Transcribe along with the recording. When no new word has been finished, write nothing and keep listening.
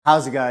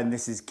How's it going?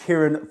 This is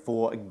Kieran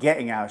for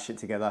Getting Our Shit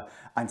Together,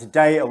 and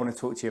today I want to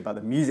talk to you about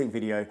the music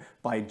video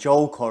by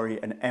Joel Corry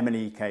and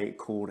Emanike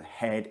called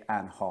Head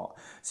and Heart.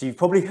 So you've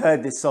probably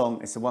heard this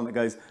song. It's the one that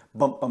goes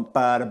bump bump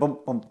ba da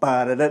bump bump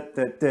ba da da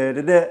da da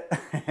da da.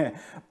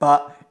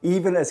 But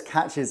even as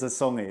catchy as the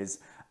song is,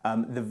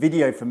 the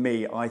video for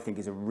me, I think,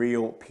 is a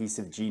real piece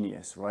of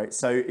genius, right?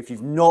 So if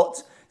you've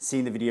not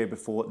seen the video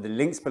before, the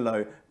link's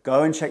below.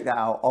 Go and check that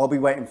out. I'll be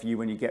waiting for you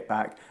when you get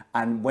back,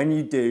 and when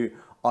you do,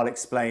 I'll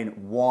explain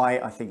why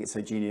I think it's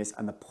so genius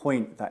and the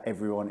point that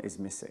everyone is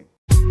missing.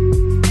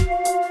 The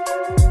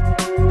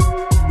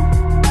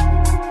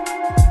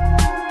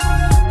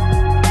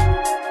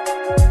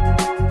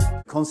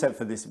concept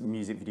for this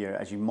music video,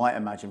 as you might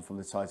imagine from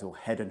the title,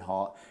 Head and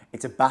Heart,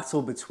 it's a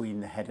battle between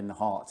the head and the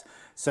heart.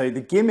 So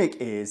the gimmick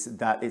is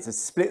that it's a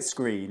split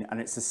screen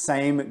and it's the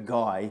same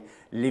guy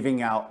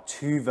living out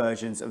two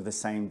versions of the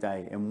same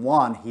day. In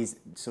one, he's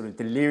sort of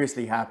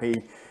deliriously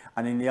happy,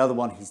 and in the other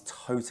one, he's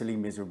totally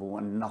miserable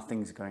and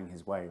nothing's going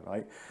his way,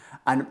 right?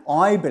 And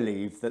I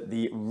believe that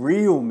the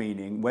real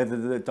meaning, whether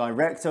the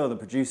director or the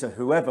producer,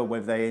 whoever,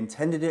 whether they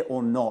intended it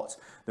or not,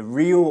 the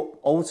real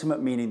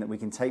ultimate meaning that we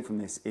can take from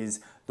this is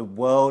the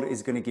world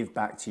is going to give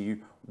back to you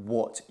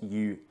what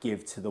you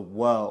give to the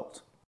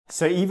world.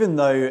 So even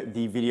though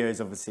the video is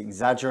obviously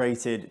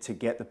exaggerated to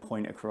get the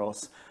point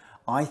across,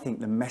 I think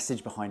the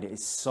message behind it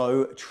is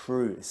so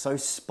true, so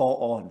spot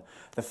on.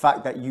 The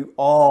fact that you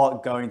are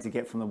going to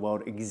get from the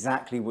world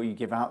exactly what you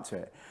give out to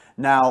it.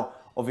 Now,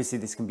 obviously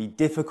this can be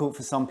difficult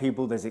for some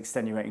people. There's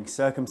extenuating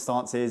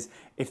circumstances.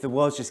 If the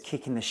world's just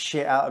kicking the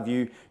shit out of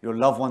you, your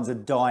loved ones are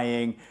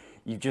dying,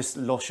 you've just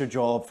lost your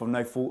job from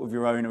no fault of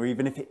your own, or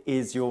even if it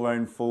is your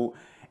own fault,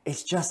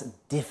 it's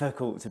just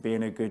difficult to be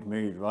in a good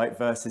mood, right?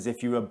 Versus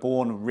if you were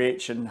born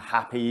rich and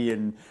happy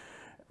and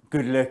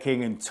good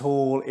looking and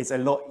tall, it's a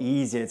lot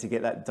easier to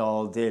get that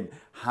dialed in.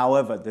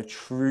 However, the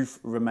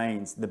truth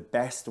remains, the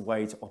best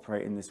way to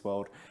operate in this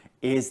world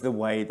is the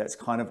way that's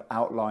kind of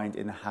outlined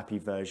in the happy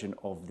version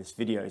of this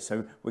video.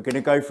 So we're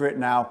gonna go for it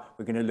now.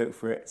 We're gonna look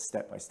for it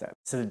step by step.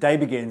 So the day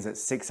begins at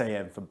 6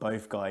 a.m. for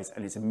both guys,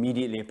 and it's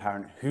immediately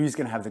apparent who's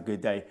gonna have the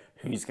good day,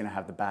 who's gonna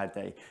have the bad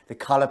day. The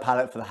color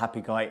palette for the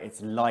happy guy,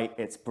 it's light,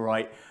 it's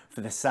bright.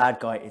 For the sad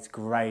guy, it's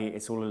gray,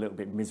 it's all a little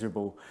bit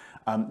miserable.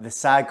 The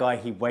sad guy,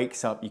 he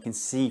wakes up, you can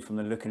see from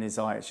the look in his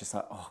eye, it's just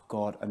like, oh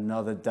God,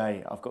 another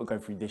day. I've got to go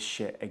through this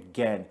shit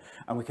again.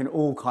 And we can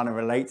all kind of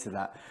relate to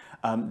that.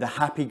 The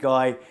happy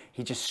guy,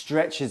 he just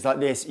stretches like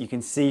this. You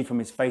can see from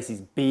his face, he's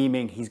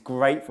beaming, he's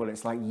grateful.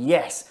 It's like,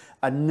 yes,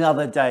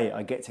 another day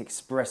I get to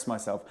express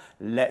myself.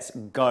 Let's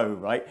go,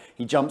 right?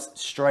 He jumps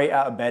straight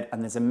out of bed,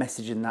 and there's a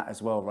message in that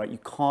as well, right? You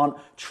can't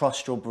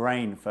trust your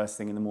brain first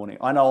thing in the morning.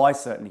 I know I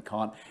certainly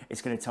can't.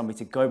 It's going to tell me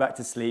to go back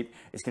to sleep.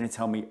 It's going to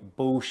tell me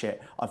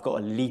bullshit. I've got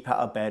to leap out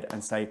of bed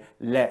and say,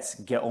 let's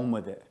get on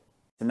with it.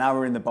 So now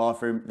we're in the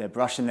bathroom, they're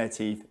brushing their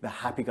teeth, the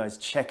happy guy's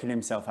checking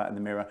himself out in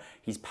the mirror,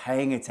 he's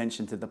paying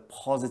attention to the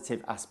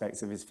positive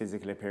aspects of his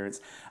physical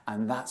appearance,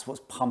 and that's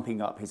what's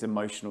pumping up his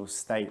emotional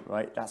state,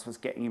 right? That's what's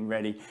getting him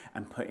ready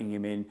and putting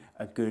him in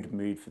a good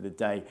mood for the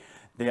day.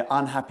 The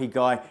unhappy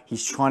guy,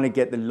 he's trying to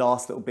get the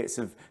last little bits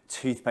of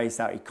toothpaste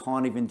out. He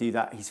can't even do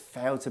that. He's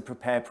failed to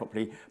prepare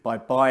properly by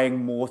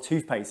buying more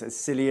toothpaste. As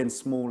silly and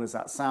small as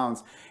that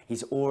sounds,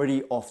 he's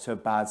already off to a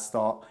bad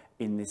start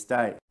in this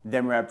day.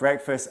 Then we're at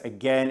breakfast.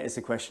 Again, it's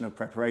a question of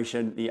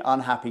preparation. The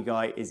unhappy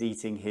guy is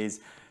eating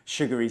his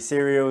sugary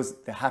cereals.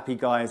 The happy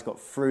guy has got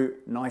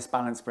fruit, nice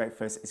balanced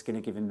breakfast. It's going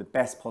to give him the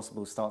best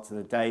possible start to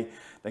the day.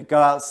 They go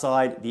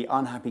outside. The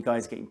unhappy guy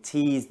is getting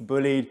teased,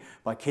 bullied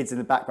by kids in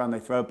the background. They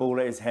throw a ball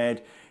at his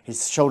head.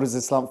 His shoulders are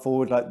slumped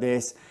forward like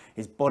this.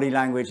 His body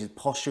language, his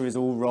posture is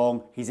all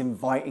wrong. He's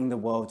inviting the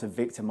world to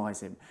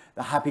victimize him.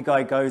 The happy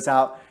guy goes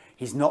out.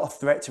 He's not a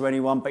threat to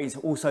anyone, but he's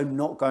also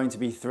not going to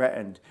be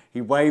threatened.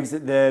 He waves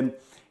at them.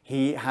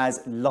 He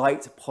has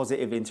light,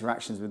 positive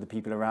interactions with the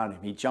people around him.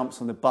 He jumps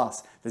on the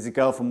bus. There's a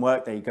girl from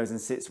work there. He goes and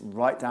sits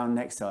right down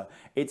next to her.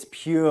 It's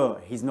pure.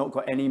 He's not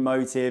got any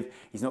motive.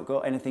 He's not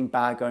got anything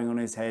bad going on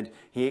in his head.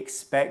 He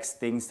expects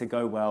things to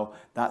go well.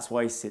 That's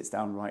why he sits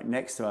down right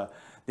next to her.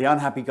 The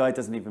unhappy guy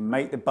doesn't even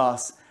make the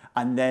bus,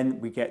 and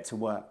then we get to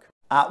work.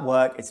 At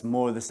work, it's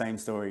more of the same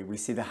story. We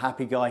see the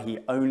happy guy, he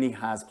only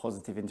has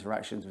positive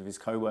interactions with his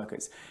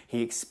co-workers.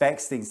 He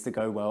expects things to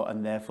go well,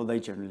 and therefore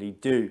they generally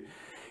do.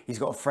 He's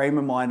got a frame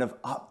of mind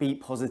of upbeat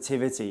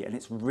positivity, and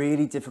it's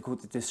really difficult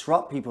to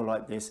disrupt people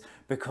like this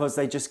because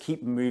they just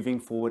keep moving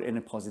forward in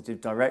a positive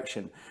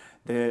direction.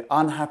 The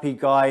unhappy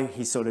guy,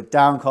 he's sort of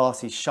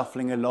downcast, he's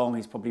shuffling along,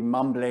 he's probably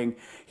mumbling.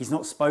 He's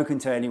not spoken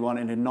to anyone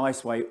in a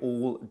nice way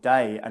all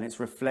day, and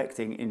it's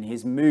reflecting in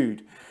his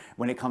mood.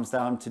 When it comes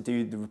down to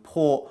do the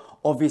report,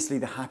 obviously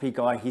the happy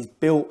guy, he's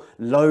built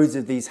loads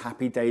of these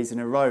happy days in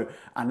a row,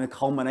 and the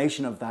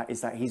culmination of that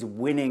is that he's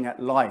winning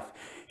at life.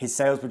 His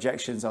sales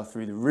projections are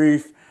through the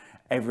roof.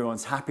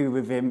 everyone's happy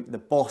with him, the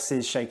boss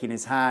is shaking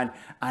his hand,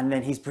 and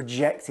then he's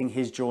projecting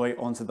his joy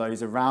onto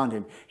those around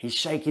him. He's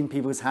shaking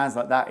people's hands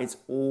like that. It's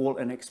all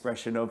an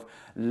expression of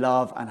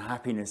love and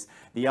happiness.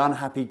 The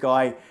unhappy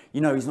guy,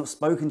 you know, he's not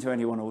spoken to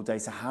anyone all day,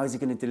 so how is he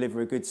going to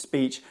deliver a good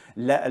speech,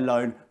 let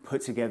alone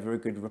put together a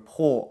good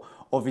report?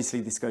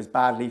 Obviously, this goes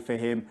badly for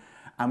him,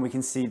 and we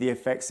can see the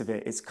effects of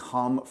it. It's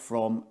come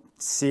from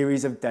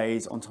series of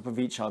days on top of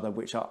each other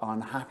which are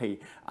unhappy,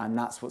 and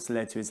that's what's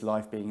led to his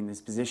life being in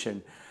this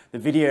position. The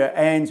video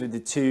ends with the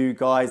two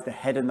guys, the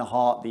head and the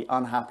heart, the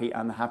unhappy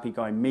and the happy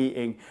guy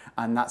meeting,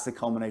 and that's the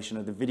culmination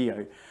of the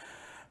video.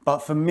 But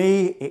for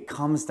me, it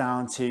comes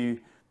down to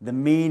the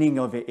meaning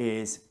of it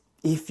is,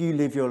 if you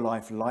live your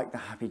life like the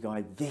happy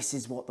guy, this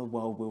is what the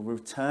world will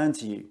return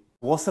to you.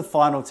 What's the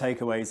final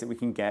takeaways that we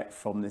can get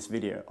from this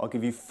video? I'll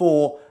give you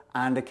 4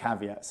 and a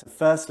caveat. So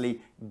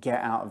firstly,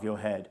 get out of your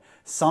head.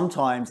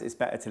 Sometimes it's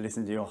better to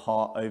listen to your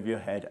heart over your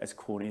head, as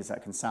corny as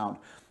that can sound.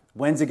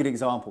 When's a good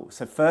example?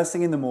 So first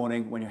thing in the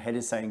morning when your head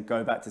is saying,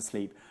 go back to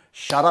sleep,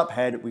 shut up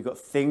head, we've got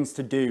things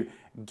to do,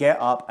 get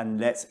up and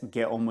let's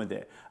get on with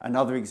it.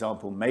 Another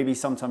example, maybe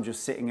sometimes you're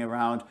sitting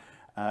around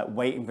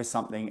waiting for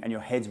something and your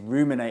head's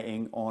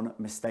ruminating on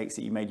mistakes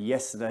that you made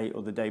yesterday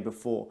or the day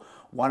before.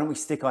 Why don't we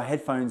stick our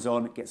headphones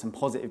on, get some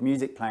positive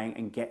music playing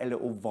and get a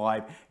little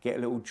vibe, get a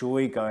little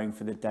joy going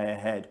for the day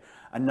ahead.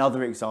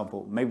 Another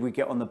example, maybe we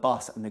get on the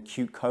bus and the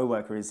cute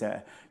coworker is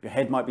there. Your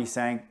head might be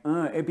saying,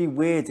 it'd be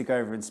weird to go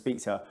over and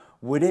speak to her.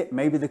 Would it?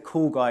 Maybe the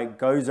cool guy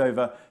goes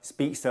over,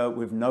 speaks to her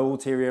with no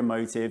ulterior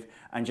motive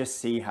and just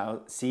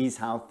sees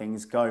how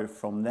things go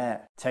from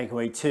there.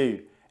 Takeaway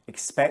 2.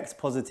 Expect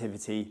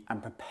positivity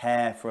and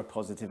prepare for a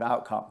positive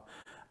outcome.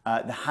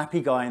 The happy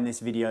guy in this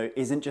video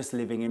isn't just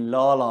living in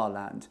la la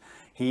land.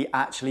 He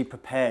actually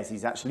prepares.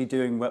 He's actually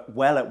doing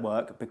well at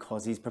work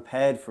because he's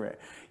prepared for it.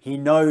 He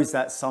knows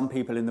that some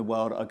people in the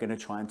world are going to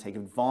try and take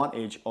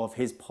advantage of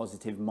his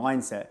positive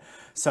mindset.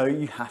 So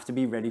you have to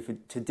be ready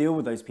to deal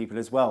with those people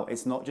as well.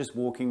 It's not just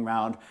walking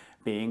around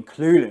being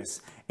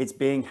clueless. It's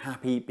being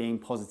happy, being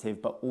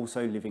positive, but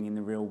also living in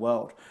the real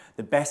world.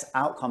 The best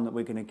outcome that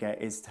we're going to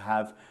get is to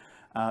have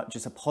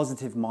just a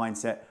positive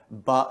mindset,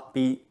 but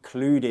be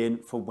clued in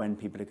for when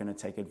people are going to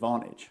take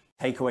advantage.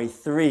 Takeaway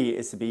 3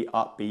 is to be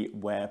upbeat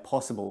where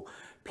possible.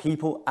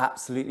 People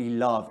absolutely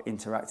love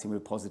interacting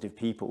with positive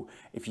people.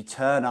 If you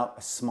turn up,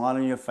 a smile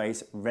on your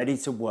face, ready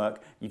to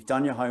work, you've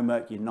done your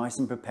homework, you're nice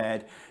and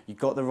prepared, you've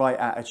got the right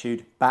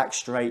attitude, back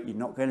straight, you're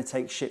not going to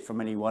take shit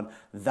from anyone,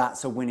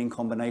 that's a winning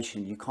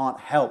combination. You can't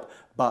help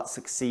but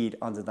succeed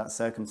under that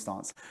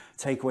circumstance.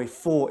 Takeaway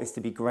 4 is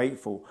to be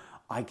grateful.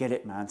 I get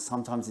it, man.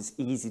 Sometimes it's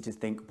easy to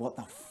think, what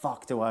the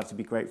fuck do I have to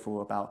be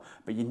grateful about?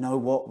 But you know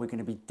what? We're going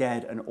to be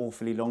dead an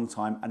awfully long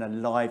time and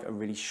alive a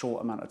really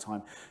short amount of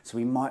time. So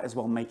we might as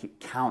well make it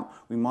count.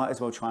 We might as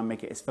well try and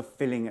make it as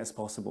fulfilling as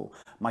possible.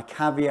 My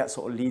caveat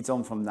sort of leads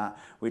on from that,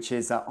 which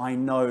is that I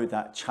know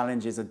that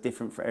challenges are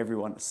different for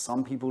everyone.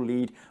 Some people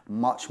lead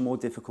much more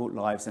difficult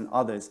lives than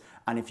others.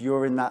 And if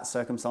you're in that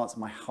circumstance,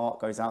 my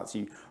heart goes out to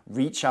you.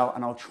 Reach out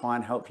and I'll try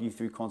and help you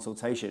through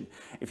consultation.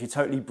 If you're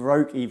totally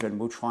broke even,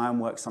 we'll try and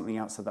work something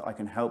out so that I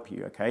can help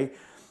you, okay?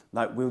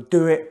 Like, we'll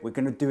do it. We're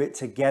going to do it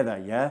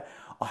together, yeah?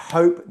 I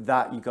hope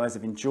that you guys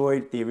have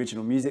enjoyed the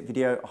original music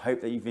video. I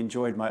hope that you've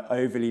enjoyed my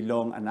overly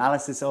long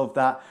analysis of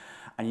that.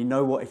 And you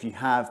know what? If you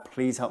have,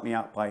 please help me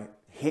out by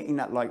hitting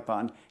that like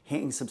button,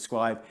 hitting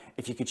subscribe.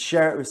 If you could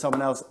share it with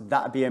someone else,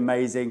 that'd be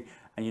amazing.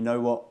 And you know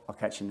what? I'll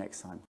catch you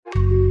next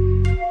time.